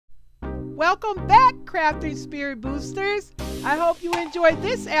Welcome back, Crafting Spirit Boosters. I hope you enjoyed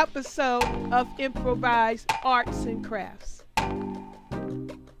this episode of Improvised Arts and Crafts.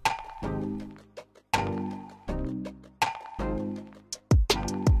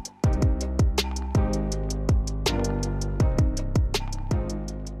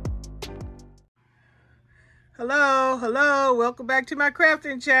 Hello, welcome back to my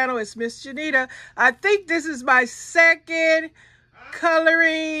crafting channel. It's Miss Janita. I think this is my second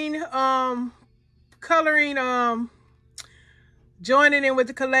coloring joining in with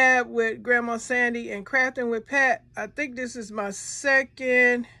the collab with Grandma Sandy and crafting with Pat. I think this is my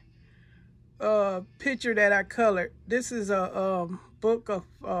second picture that I colored. This is a book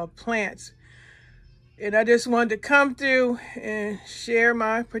of plants, and I just wanted to come through and share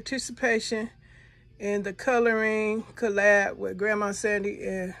my participation in the coloring collab with Grandma Sandy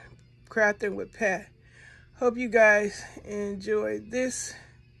and crafting with Pat. Hope you guys enjoyed this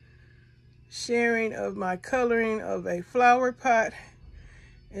sharing of my coloring of a flower pot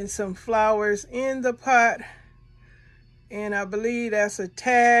and some flowers in the pot. And I believe that's a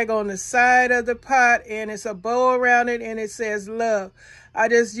tag on the side of the pot, and it's a bow around it, and it says love. I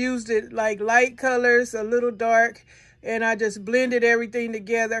just used it like light colors, a little dark, and I just blended everything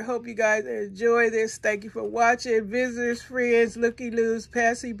together. Hope you guys enjoy this. Thank you for watching. Visitors, friends, looky-loos,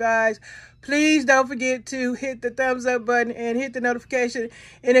 passy-bys. Please don't forget to hit the thumbs up button and hit the notification.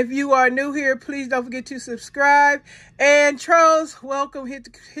 And if you are new here, please don't forget to subscribe. And trolls, welcome. Hit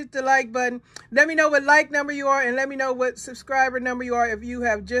the like button. Let me know what like number you are, and let me know what subscriber number you are if you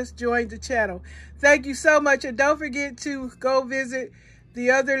have just joined the channel. Thank you so much. And don't forget to go visit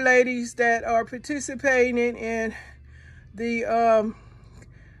the other ladies that are participating in the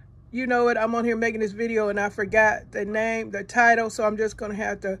you know what, I'm on here making this video and I forgot the name, the title, so I'm just gonna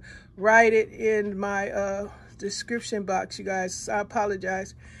have to write it in my description box, you guys. I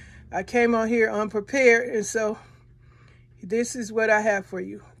apologize. I came on here unprepared, and so this is what I have for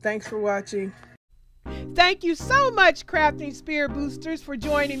you. Thanks for watching. Thank you so much, Crafting Spirit Boosters, for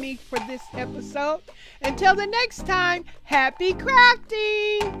joining me for this episode. Until the next time, happy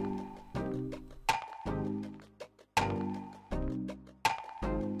crafting!